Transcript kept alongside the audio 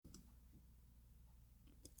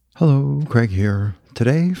Hello, Craig here.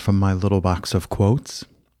 Today, from my little box of quotes,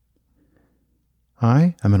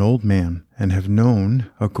 I am an old man and have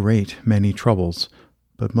known a great many troubles,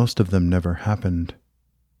 but most of them never happened.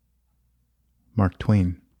 Mark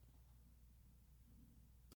Twain.